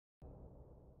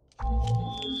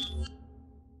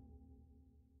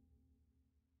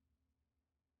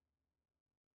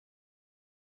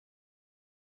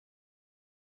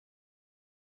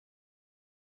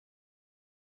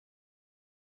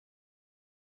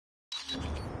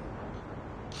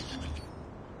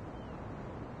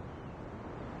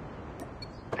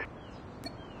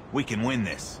We can win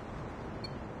this.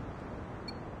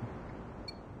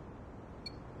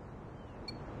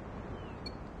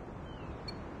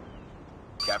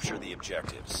 Capture the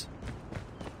objectives.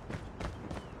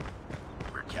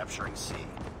 We're capturing C.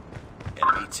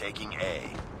 Enemy taking A.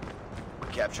 We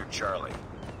captured Charlie.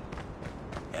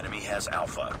 Enemy has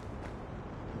Alpha.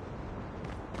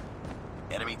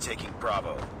 Enemy taking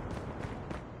Bravo.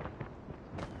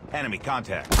 Enemy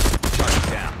contact.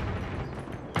 Target down.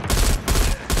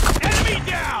 Enemy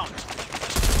down!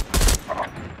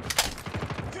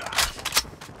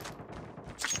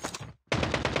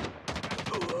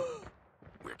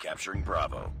 We're capturing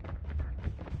Bravo.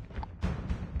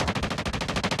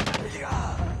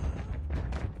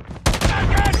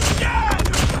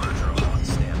 Murder on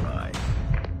standby.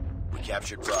 We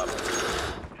captured Bravo.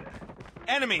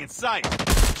 Enemy in sight.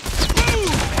 Boom!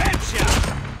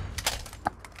 Headshot!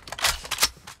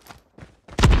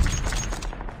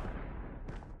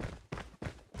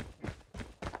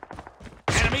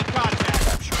 Enemy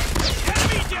contact.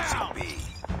 Capturing Enemy down! B.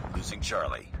 Losing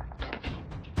Charlie.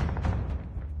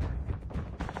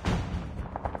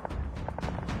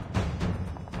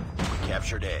 We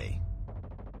captured A.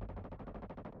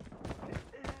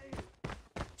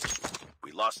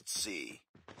 We lost C.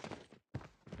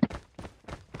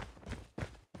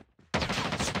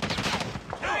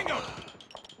 Hang him!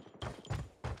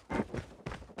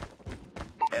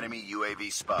 Enemy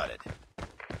UAV spotted.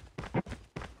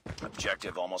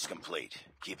 Objective almost complete.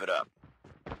 Keep it up.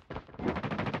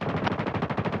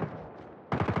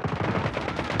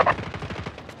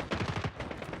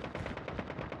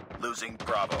 Losing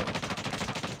Bravo.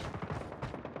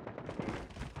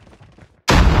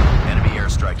 Enemy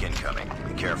airstrike incoming.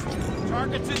 Be careful.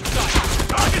 Target's in sight.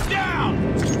 Target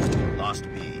down! Lost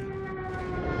B.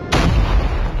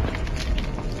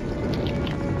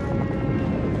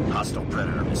 Hostile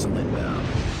Predator missile inbound.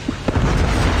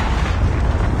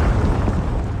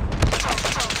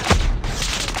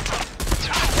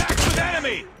 Contact with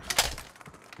enemy!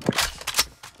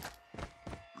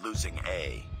 Losing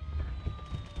A.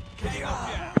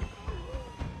 Down.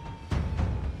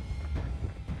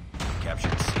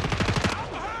 Captured C.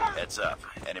 Heads up.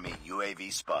 Enemy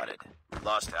UAV spotted.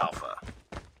 Lost Alpha.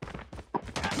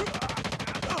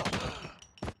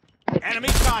 Enemy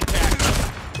contact.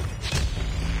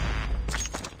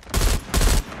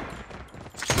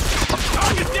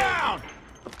 Target down!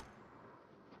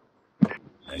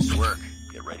 Nice work.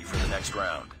 Get ready for the next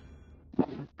round.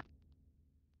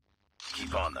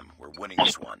 Keep on them. We're winning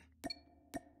this one.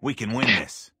 We can win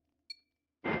this.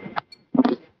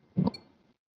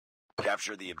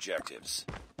 Capture the objectives.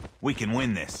 We can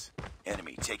win this.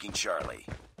 Enemy taking Charlie.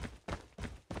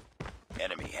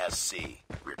 Enemy has C.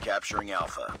 We're capturing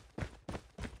Alpha.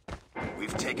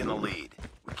 We've taken the lead.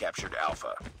 We captured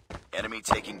Alpha. Enemy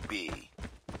taking B.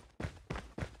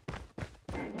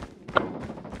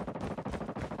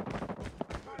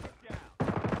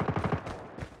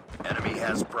 Enemy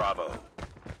has Bravo.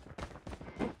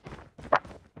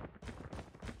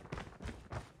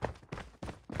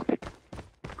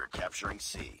 We're capturing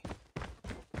C.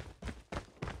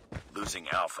 Losing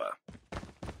Alpha.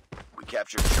 We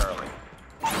captured Charlie.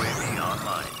 UAV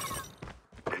online.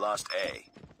 We lost A.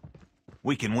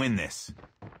 We can win this.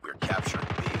 We're capturing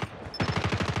B.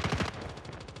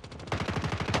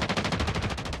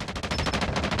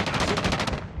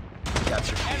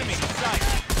 Captured B. Enemy in sight.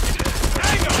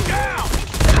 Tango down!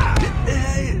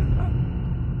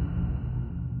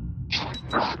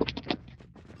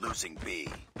 Losing B.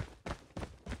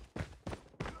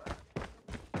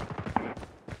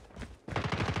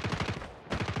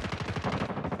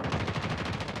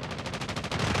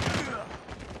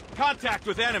 Contact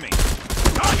with enemy.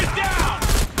 Target down!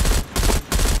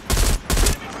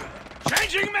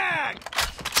 Changing mag!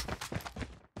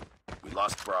 We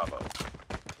lost Bravo.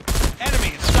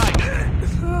 Enemy in sight.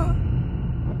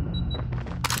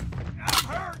 I'm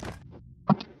hurt.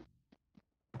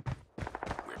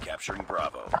 We're capturing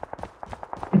Bravo.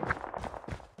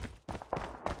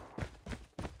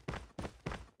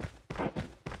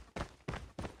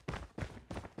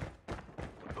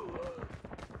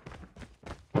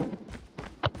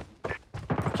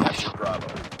 We captured Bravo.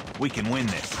 We can win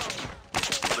this.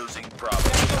 Losing Bravo.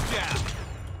 Tango down.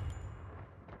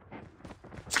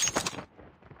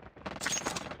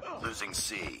 Losing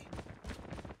C.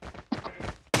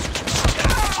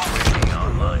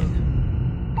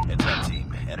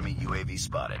 UAV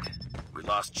spotted. We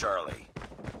lost Charlie.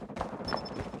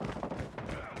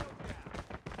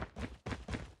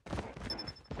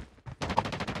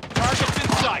 Target's in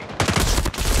sight.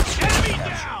 Enemy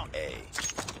down! A.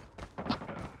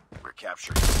 We're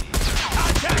capturing C.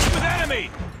 Contact with enemy!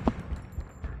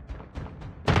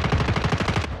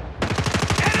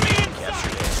 Enemy in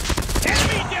Captured sight! A.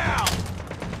 Enemy down!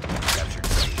 Captured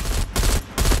C.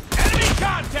 Enemy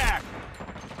contact!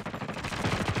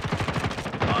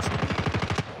 Lost B.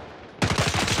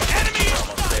 Enemy in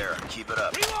Almost sight! there. Keep it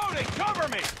up. Reloading! Cover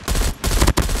me!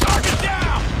 Target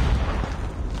down!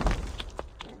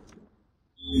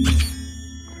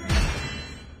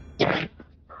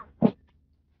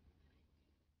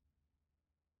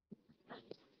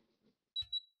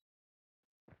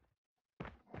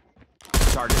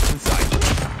 Target's in sight.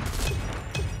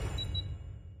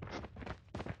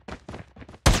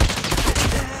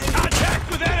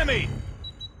 Contact with enemy!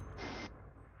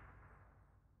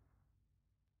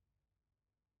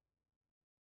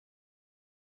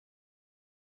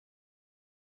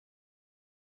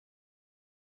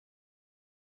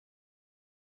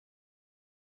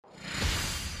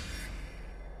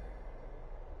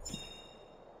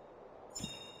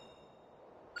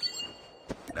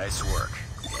 Nice work.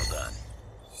 Well done.